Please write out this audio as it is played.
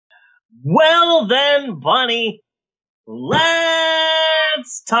Well then, Bunny,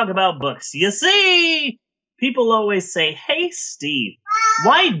 let's talk about books. You see, people always say, "Hey, Steve,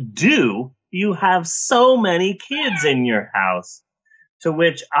 why do you have so many kids in your house?" To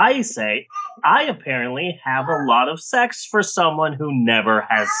which I say, I apparently have a lot of sex for someone who never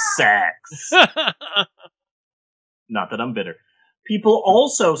has sex. Not that I'm bitter. People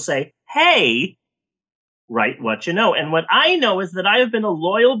also say, "Hey, write what you know." And what I know is that I have been a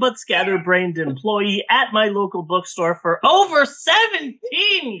loyal but scatterbrained employee at my local bookstore for over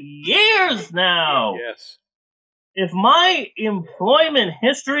 17 years now. Yes. If my employment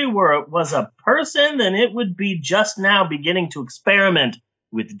history was a person, then it would be just now beginning to experiment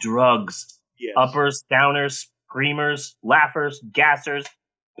with drugs. Yes. Uppers, downers, screamers, laughers, gassers,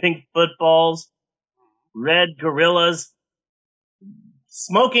 pink footballs, red gorillas,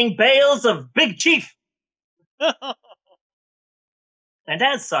 smoking bales of Big Chief. And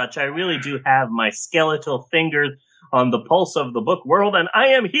as such, I really do have my skeletal fingers on the pulse of the book world, and I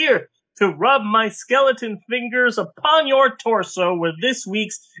am here to rub my skeleton fingers upon your torso with this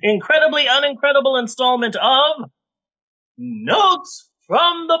week's incredibly unincredible installment of Notes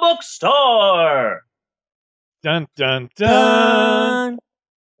from the Bookstore. Dun, dun, dun.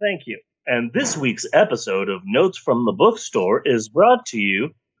 Thank you. And this week's episode of Notes from the Bookstore is brought to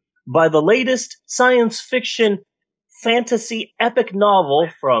you by the latest science fiction fantasy epic novel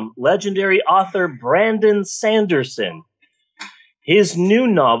from legendary author Brandon Sanderson. His new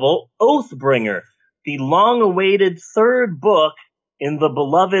novel, Oathbringer, the long-awaited third book in the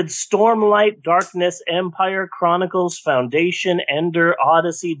beloved Stormlight, Darkness, Empire, Chronicles, Foundation, Ender,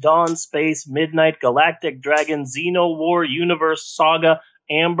 Odyssey, Dawn, Space, Midnight, Galactic Dragon, Xeno War, Universe, Saga,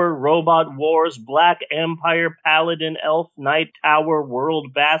 Amber, Robot Wars, Black Empire, Paladin, Elf, Knight, Tower,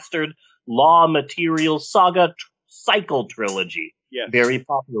 World Bastard, Law, Material, Saga, Cycle Trilogy. Yes. Very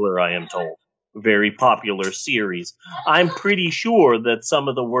popular, I am told. Very popular series. I'm pretty sure that some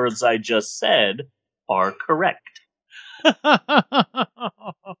of the words I just said are correct. All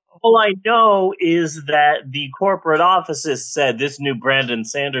I know is that the corporate offices said this new Brandon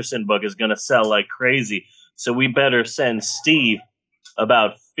Sanderson book is going to sell like crazy, so we better send Steve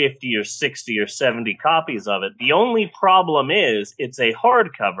about 50 or 60 or 70 copies of it. The only problem is it's a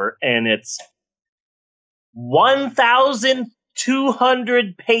hardcover, and it's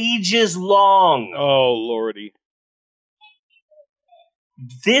 1,200 pages long. Oh, lordy.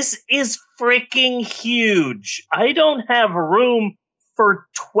 This is freaking huge. I don't have room for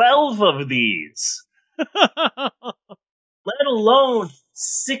 12 of these, let alone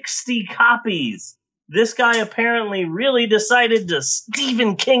 60 copies. This guy apparently really decided to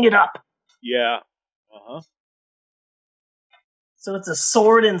Stephen King it up. Yeah. Uh-huh. So it's a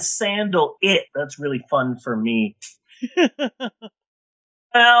sword and sandal that's really fun for me.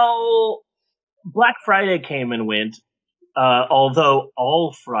 Well, Black Friday came and went, although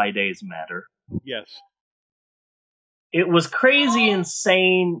all Fridays matter. Yes. It was crazy,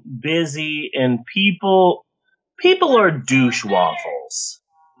 insane, busy, and people are douche waffles.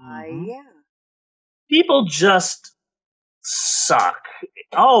 Yeah. People just suck.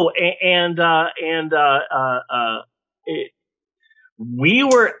 Oh,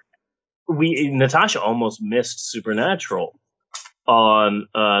 Natasha almost missed Supernatural on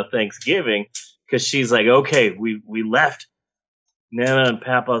Thanksgiving because she's like, okay, we left Nana and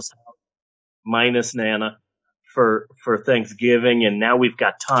Papa's house minus Nana for Thanksgiving, and now we've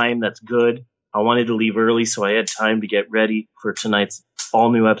got time. That's good. I wanted to leave early so I had time to get ready for tonight's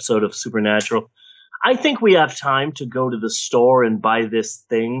all new episode of Supernatural. I think we have time to go to the store and buy this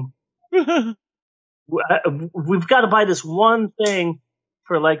thing. We've got to buy this one thing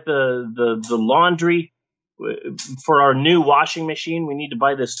for like the laundry. For our new washing machine, we need to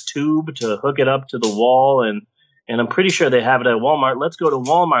buy this tube to hook it up to the wall, and I'm pretty sure they have it at Walmart. Let's go to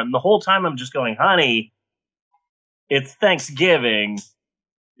Walmart. And the whole time I'm just going, honey, it's Thanksgiving,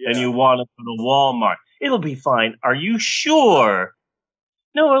 and you want to go to Walmart. It'll be fine. Are you sure?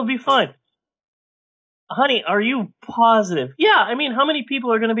 No, it'll be fine. Honey, are you positive? Yeah, I mean, how many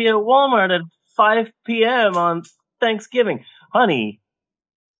people are going to be at Walmart at 5 p.m. on Thanksgiving? Honey,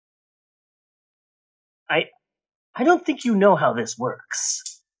 I don't think you know how this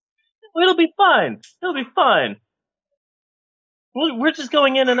works. It'll be fine. It'll be fine. We're just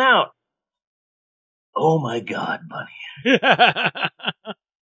going in and out. Oh my God, Bunny.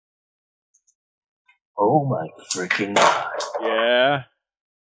 Oh my freaking God. Yeah.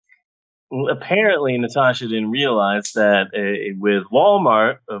 Well, apparently, Natasha didn't realize that with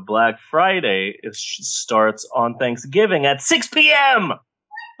Walmart, Black Friday starts on Thanksgiving at 6 p.m.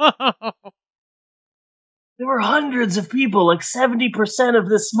 There were hundreds of people, like 70% of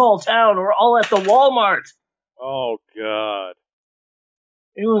this small town were all at the Walmart. Oh, God.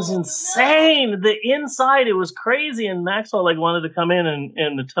 It was insane. The inside, it was crazy. And Maxwell like wanted to come in,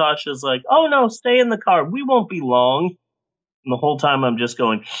 and Natasha's like, "Oh no, stay in the car. We won't be long." And the whole time I'm just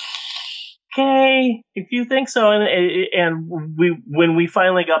going, "Okay, if you think so." And when we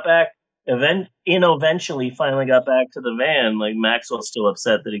finally got back, eventually finally got back to the van, like Maxwell's still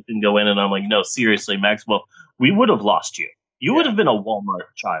upset that he couldn't go in, and I'm like, "No, seriously, Maxwell, we would have lost you. You would have been a Walmart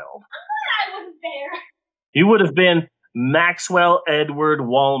child. I wasn't there. You would have been Maxwell Edward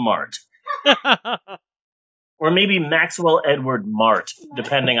Walmart." Or maybe Maxwell Edward Mart,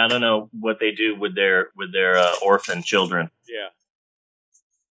 depending. I don't know what they do with their orphan children Yeah.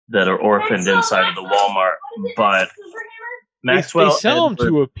 that are orphaned inside of the Walmart. But Maxwell They sell them Edward,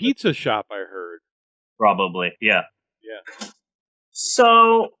 to a pizza shop, I heard. probably, yeah. Yeah.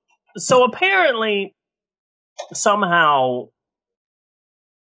 So apparently, somehow,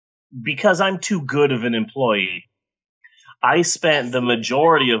 because I'm too good of an employee, I spent the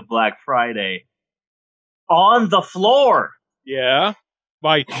majority of Black Friday on the floor. Yeah.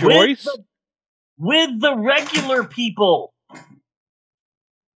 By choice? With the regular people.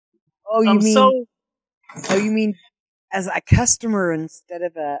 Oh, you mean as a customer instead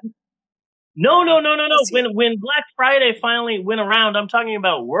of a... No. When Black Friday finally went around, I'm talking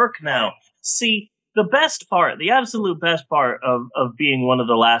about work now. See, the best part, the absolute best part of being one of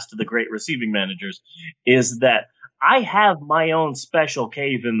the last of the great receiving managers is that I have my own special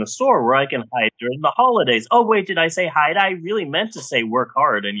cave in the store where I can hide during the holidays. Oh, wait, did I say hide? I really meant to say work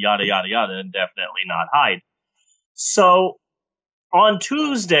hard and yada, yada, yada, and definitely not hide. So on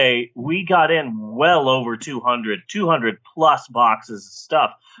Tuesday, we got in well over 200 plus boxes of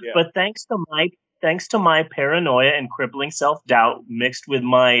stuff. Yeah. But thanks to my paranoia and crippling self-doubt mixed with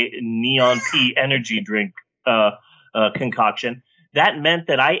my Neon P energy drink concoction, that meant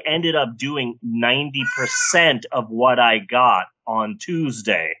that I ended up doing 90% of what I got on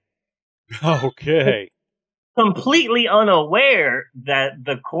Tuesday. Okay. Completely unaware that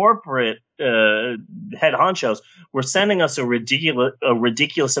the corporate head honchos were sending us a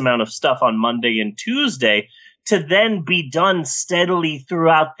ridiculous amount of stuff on Monday and Tuesday to then be done steadily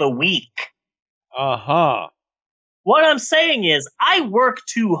throughout the week. Uh-huh. What I'm saying is, I work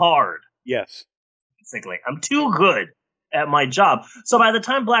too hard. Yes. Basically, I'm too good at my job. So by the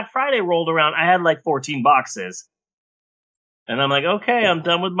time Black Friday rolled around, I had like 14 boxes. And I'm like, okay, I'm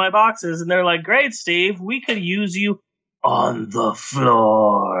done with my boxes. And they're like, great, Steve, we could use you on the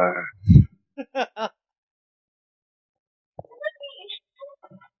floor.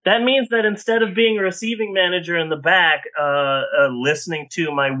 That means that instead of being a receiving manager in the back, listening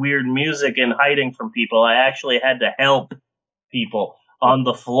to my weird music and hiding from people, I actually had to help people on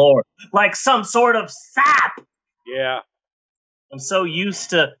the floor. Like some sort of sap! Yeah. I'm so used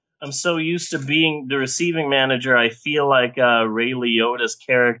to being the receiving manager. I feel like Ray Liotta's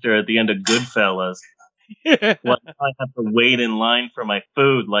character at the end of Goodfellas. Like I have to wait in line for my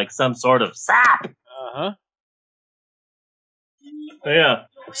food, like some sort of sap. Uh-huh. Yeah.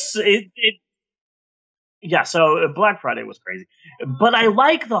 So So Black Friday was crazy, but I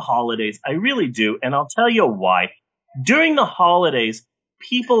like the holidays. I really do, and I'll tell you why. During the holidays,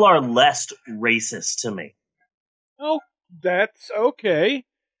 people are less racist to me. Oh, that's okay.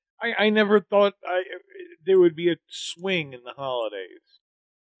 I never thought there would be a swing in the holidays.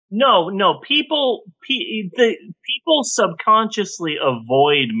 No. People subconsciously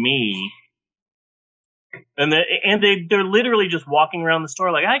avoid me, and they're literally just walking around the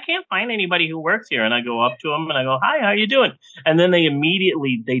store like, I can't find anybody who works here. And I go up to them and I go, hi, how you doing? And then they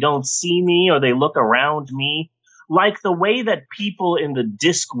don't see me, or they look around me, like the way that people in the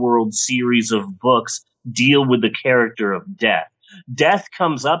Discworld series of books deal with the character of Death. Death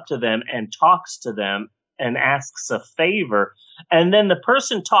comes up to them and talks to them and asks a favor, and then the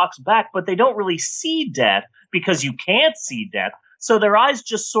person talks back, but they don't really see Death because you can't see Death, so their eyes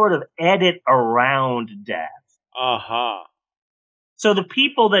just sort of edit around Death. Uh-huh. So the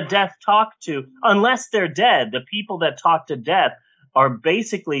people that Death talk to, unless they're dead, the people that talk to Death are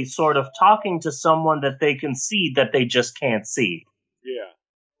basically sort of talking to someone that they can see that they just can't see. Yeah.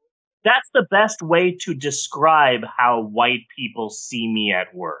 That's the best way to describe how white people see me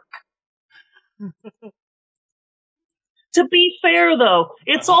at work. To be fair, though,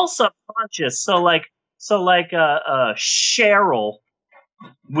 it's all subconscious. So Cheryl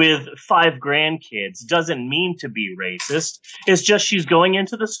with 5 grandkids doesn't mean to be racist. It's just she's going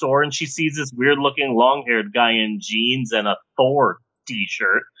into the store and she sees this weird-looking long-haired guy in jeans and a Thor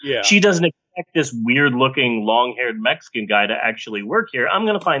t-shirt. Yeah. She doesn't expect this weird-looking long-haired Mexican guy to actually work here. I'm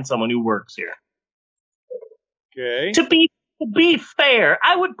going to find someone who works here. Okay. To be fair,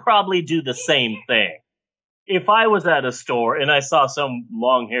 I would probably do the same thing. If I was at a store and I saw some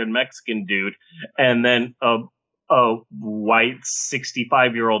long-haired Mexican dude and then a white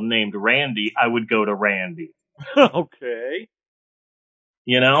 65-year-old named Randy, I would go to Randy. Okay.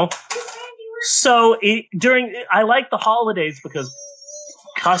 You know? So I like the holidays because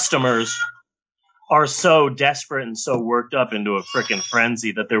customers are so desperate and so worked up into a freaking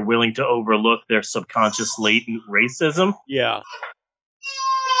frenzy that they're willing to overlook their subconscious latent racism. Yeah.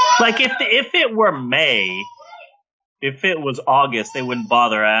 Like if it were May, if it was August, they wouldn't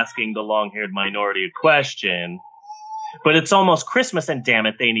bother asking the long-haired minority a question. But it's almost Christmas, and damn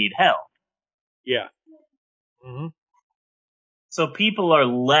it, they need help. Yeah. Mm-hmm. So people are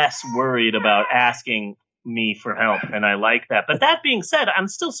less worried about asking me for help, and I like that. But that being said, I'm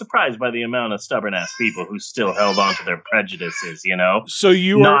still surprised by the amount of stubborn-ass people who still held on to their prejudices, you know? So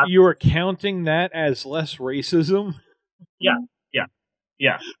you are counting that as less racism? Yeah.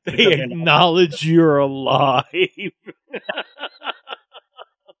 They acknowledge you're alive.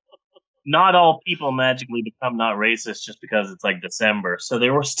 Not all people magically become not racist just because it's like December. So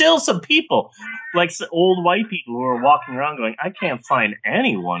there were still some people, like old white people, who were walking around going, I can't find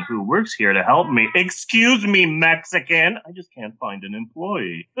anyone who works here to help me. Excuse me, Mexican. I just can't find an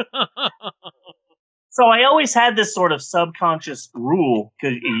employee. So I always had this sort of subconscious rule,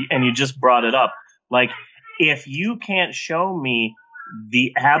 and you just brought it up. Like, if you can't show me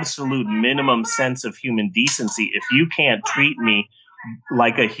the absolute minimum sense of human decency, if you can't treat me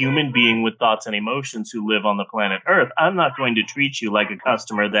like a human being with thoughts and emotions who live on the planet Earth, I'm not going to treat you like a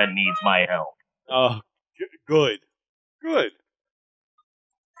customer that needs my help. Oh, good.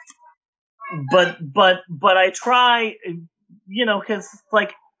 But I try, you know, because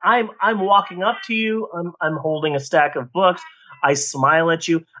like I'm walking up to you, I'm holding a stack of books, I smile at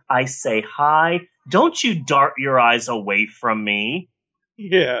you, I say hi. Don't you dart your eyes away from me.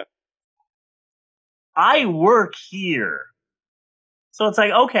 Yeah. I work here. So it's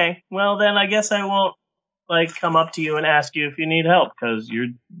like, okay, well then I guess I won't like come up to you and ask you if you need help, because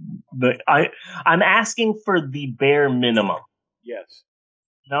I'm asking for the bare minimum. Yes.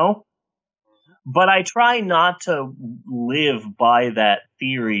 No? But I try not to live by that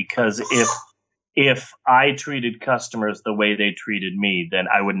theory, because if I treated customers the way they treated me, then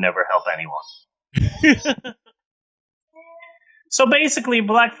I would never help anyone. So basically,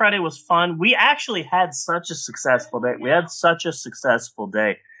 Black Friday was fun. We actually had such a successful day. We had such a successful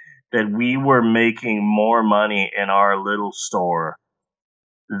day that we were making more money in our little store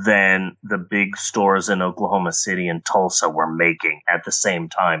than the big stores in Oklahoma City and Tulsa were making at the same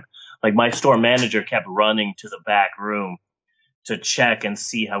time. Like, my store manager kept running to the back room to check and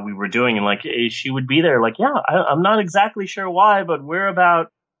see how we were doing. And like, she would be there like, yeah, I'm not exactly sure why, but we're about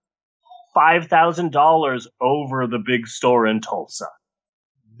 $5,000 over the big store in Tulsa.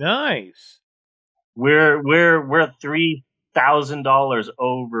 Nice. We're $3,000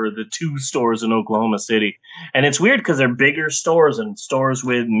 over the two stores in Oklahoma City. And it's weird because they're bigger stores and stores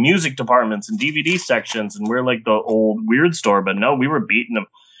with music departments and DVD sections, and we're like the old weird store. But no, we were beating them.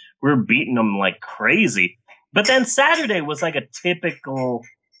 We were beating them like crazy. But then Saturday was like a typical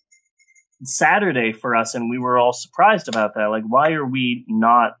Saturday for us, and we were all surprised about that. Like, why are we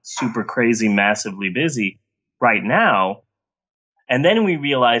not super crazy, massively busy right now? And then we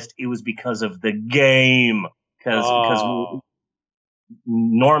realized it was because of the game. Because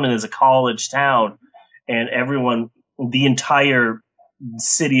Norman is a college town, and the entire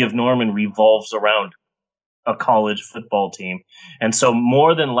city of Norman revolves around a college football team. And so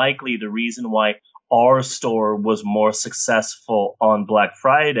more than likely the reason why our store was more successful on Black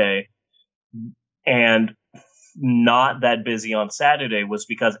Friday and not that busy on Saturday was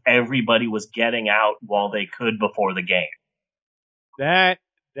because everybody was getting out while they could before the game. That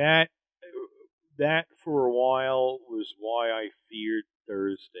for a while was why I feared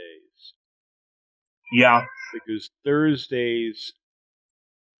Thursdays. Yeah. Because Thursdays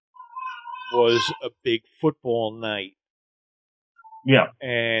was a big football night. Yeah.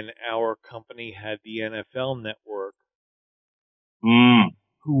 And our company had the NFL network who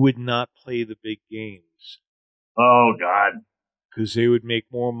would not play the big games. Oh, God. Because they would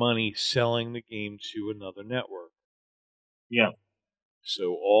make more money selling the game to another network. Yeah.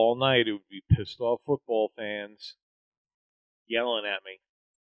 So all night it would be pissed off football fans yelling at me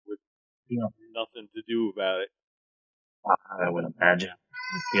with nothing to do about it. I would imagine.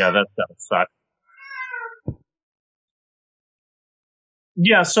 Yeah, that would suck.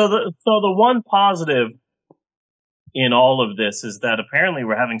 Yeah, so the one positive in all of this is that apparently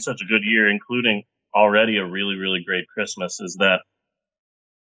we're having such a good year, including already a really, really great Christmas, is that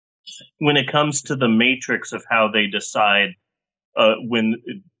when it comes to the matrix of how they decide when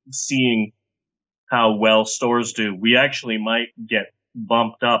seeing how well stores do, we actually might get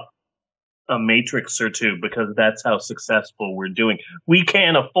bumped up a matrix or two because that's how successful we're doing. We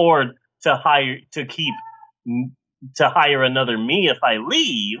can't afford to hire another me if I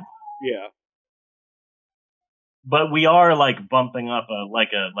leave. Yeah. But we are like bumping up a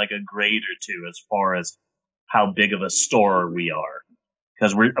grade or two as far as how big of a store we are,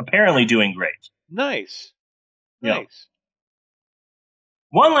 because we're apparently doing great. Nice. Yeah.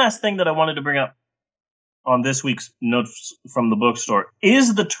 One last thing that I wanted to bring up on this week's Notes from the Bookstore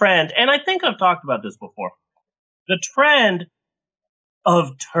is the trend, and I think I've talked about this before, the trend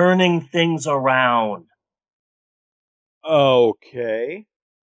of turning things around. Okay.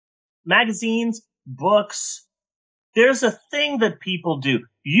 Magazines, books, there's a thing that people do.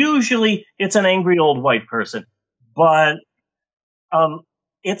 Usually it's an angry old white person, but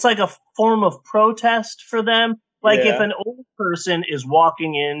it's like a form of protest for them. Like if an old person is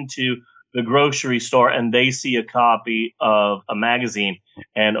walking into the grocery store and they see a copy of a magazine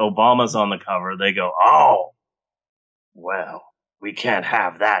and Obama's on the cover, they go, "Oh, well, we can't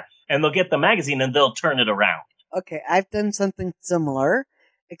have that." And they'll get the magazine and they'll turn it around. Okay, I've done something similar,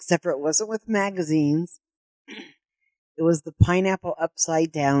 except for it wasn't with magazines. It was the pineapple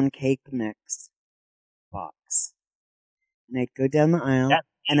upside down cake mix box. And I'd go down the aisle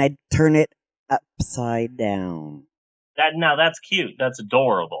and I'd turn it upside down. Now that's cute. That's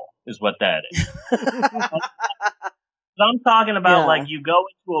adorable, is what that is. I'm talking about like you go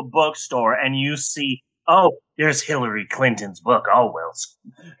into a bookstore and you see, oh, there's Hillary Clinton's book. Oh, well,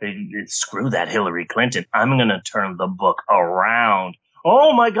 screw that Hillary Clinton. I'm going to turn the book around.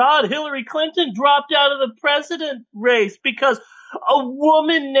 Oh, my God, Hillary Clinton dropped out of the president race because a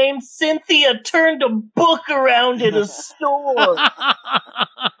woman named Cynthia turned a book around in a store.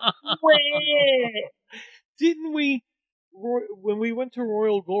 Didn't we, when we went to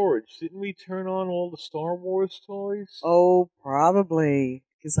Royal Gorge, didn't we turn on all the Star Wars toys? Oh, probably.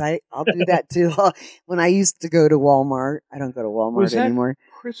 Because I'll do that too. When I used to go to Walmart, I don't go to Walmart anymore.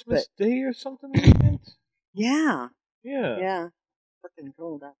 Christmas Day or something like that? Yeah. Yeah. Yeah. Freaking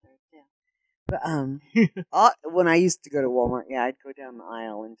cold out there. Yeah. But when I used to go to Walmart, I'd go down the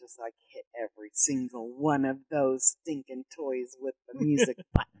aisle and just like hit every single one of those stinking toys with the music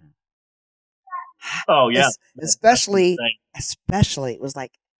button. Oh yeah. Especially it was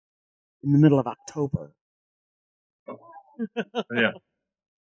like in the middle of October. Yeah.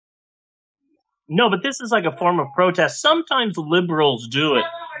 No, but this is like a form of protest. Sometimes liberals do it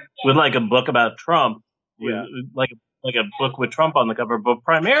with like a book about Trump, like a book with Trump on the cover. But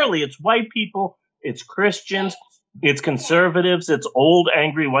primarily, it's white people, it's Christians, it's conservatives, it's old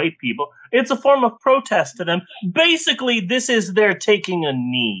angry white people. It's a form of protest to them. Basically, this is their taking a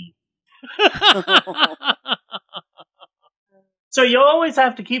knee. So you always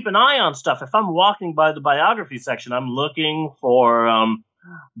have to keep an eye on stuff. If I'm walking by the biography section, I'm looking for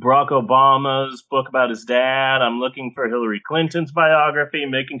Barack Obama's book about his dad. I'm looking for Hillary Clinton's biography,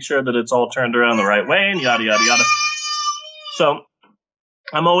 making sure that it's all turned around the right way, and yada, yada, yada. So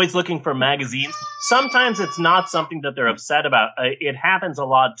I'm always looking for magazines. Sometimes it's not something that they're upset about. It happens a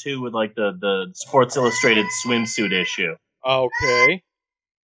lot, too, with like the Sports Illustrated swimsuit issue. Okay.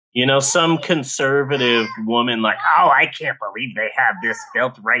 You know, some conservative woman like, oh, I can't believe they have this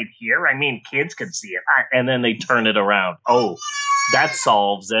built right here. I mean, kids could see it. And then they turn it around. Oh, that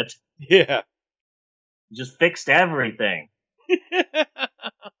solves it. Yeah. Just fixed everything. It's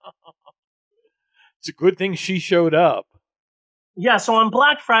a good thing she showed up. Yeah, so on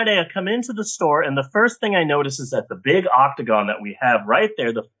Black Friday, I come into the store, and the first thing I notice is that the big octagon that we have right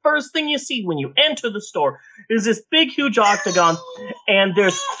there, the first thing you see when you enter the store is this big, huge octagon, and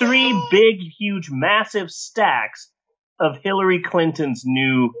there's 3 big, huge, massive stacks of Hillary Clinton's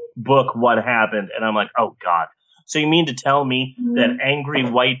new book, What Happened? And I'm like, oh, God. So you mean to tell me that angry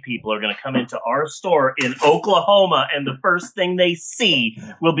white people are going to come into our store in Oklahoma and the first thing they see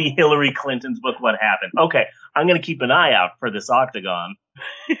will be Hillary Clinton's book, What Happened? Okay, I'm going to keep an eye out for this octagon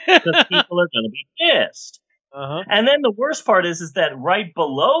because people are going to be pissed. Uh-huh. And then the worst part is that right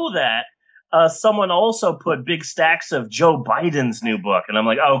below that, someone also put big stacks of Joe Biden's new book. And I'm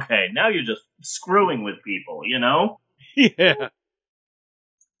like, okay, now you're just screwing with people, you know? Yeah.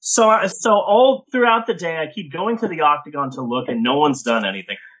 So all throughout the day, I keep going to the octagon to look, and no one's done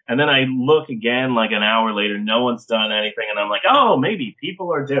anything. And then I look again, like an hour later, no one's done anything, and I'm like, oh, maybe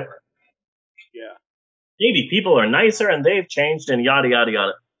people are different. Yeah. Maybe people are nicer, and they've changed, and yada, yada,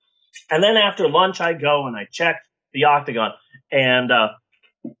 yada. And then after lunch, I go, and I check the octagon, and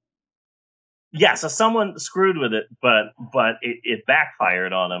Yeah, so someone screwed with it, but it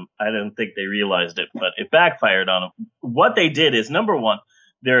backfired on them. I didn't think they realized it, but it backfired on them. What they did is, number one,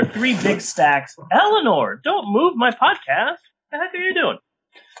 there are 3 big stacks. Eleanor, don't move my podcast. What the heck are you doing?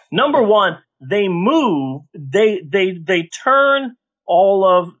 Number one, they turn all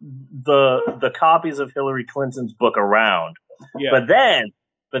of the copies of Hillary Clinton's book around. Yeah.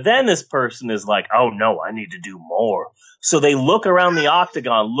 But then this person is like, oh no, I need to do more. So they look around the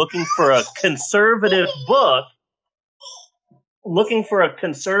octagon looking for a conservative book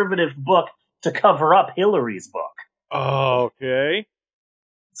to cover up Hillary's book. Okay.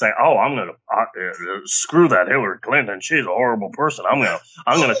 It's like, oh, I'm gonna screw that Hillary Clinton. She's a horrible person. I'm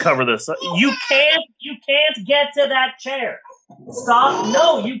gonna cover this up. You can't get to that chair. Stop!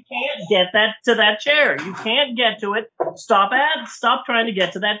 No, you can't get to that chair. You can't get to it. Stop trying to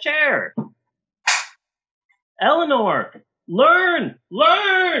get to that chair. Eleanor, learn.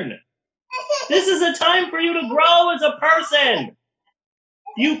 This is a time for you to grow as a person.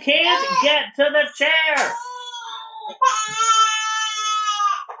 You can't get to the chair.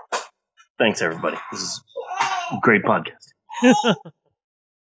 Thanks, everybody. This is a great podcast.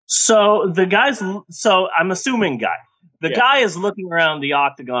 So I'm assuming the guy is looking around the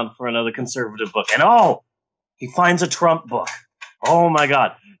octagon for another conservative book, and he finds a Trump book. Oh my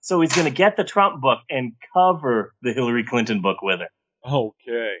God. So he's going to get the Trump book and cover the Hillary Clinton book with it.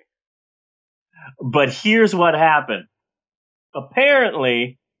 Okay. But here's what happened.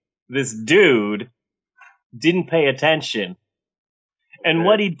 Apparently, this dude didn't pay attention. And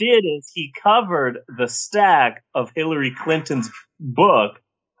what he did is he covered the stack of Hillary Clinton's book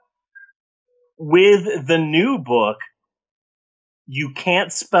with the new book, You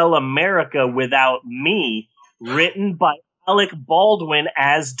Can't Spell America Without Me, written by Alec Baldwin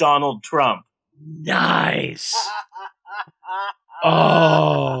as Donald Trump. Nice.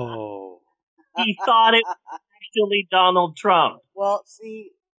 Oh. He thought it was actually Donald Trump. Well,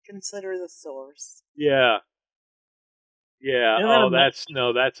 see, consider the source. Yeah. Yeah. That's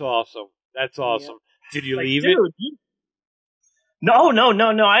awesome. That's awesome. Yeah. Did you leave it? No.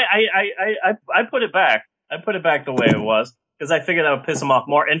 I put it back. I put it back the way it was because I figured that would piss him off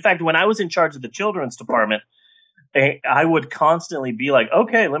more. In fact, when I was in charge of the children's department, I would constantly be like,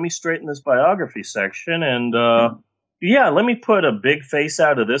 okay, let me straighten this biography section. And let me put a big face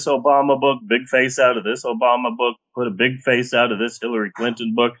out of this Obama book, big face out of this Obama book, put a big face out of this Hillary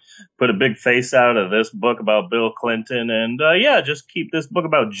Clinton book, put a big face out of this book about Bill Clinton. And just keep this book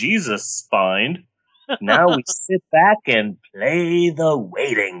about Jesus spined. Now we sit back and play the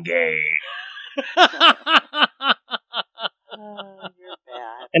waiting game. You're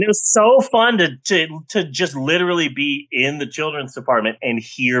bad. And it was so fun to just literally be in the children's department and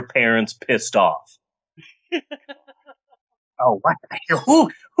hear parents pissed off. Oh, what the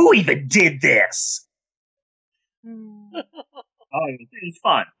hell? Who even did this? It was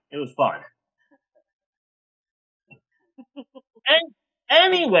fun. It was fun. And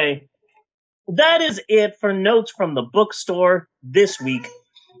anyway, that is it for Notes from the Bookstore this week.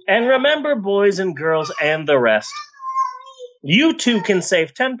 And remember, boys and girls and the rest, you too can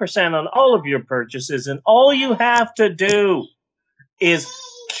save 10% on all of your purchases, and all you have to do is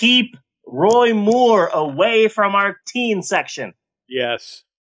keep Roy Moore away from our teen section. Yes.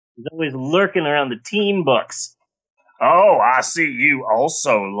 He's always lurking around the teen books. Oh, I see you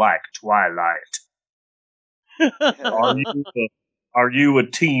also like Twilight. Are you a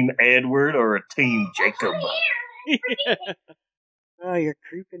Team Edward or a Team Jacob? Oh, you're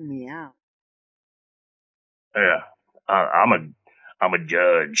creeping me out. Yeah, I'm a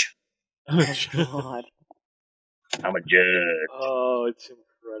judge. Oh, God. I'm a judge. Oh, it's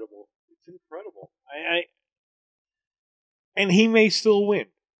incredible. It's incredible. And he may still win.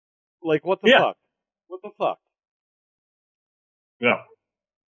 Like, what the fuck? What the fuck? Yeah.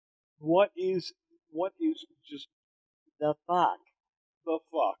 What is just the fuck? The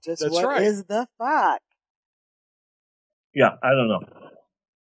fuck. Just That's what right. is the fuck? Yeah, I don't know.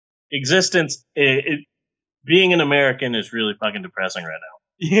 Existence, being an American is really fucking depressing right now.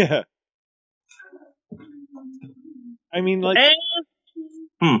 Yeah. I mean, like.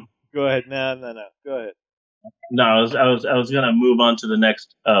 Go ahead. No. Go ahead. No, I was gonna move on to the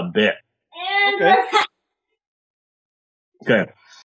next bit. Okay. Okay.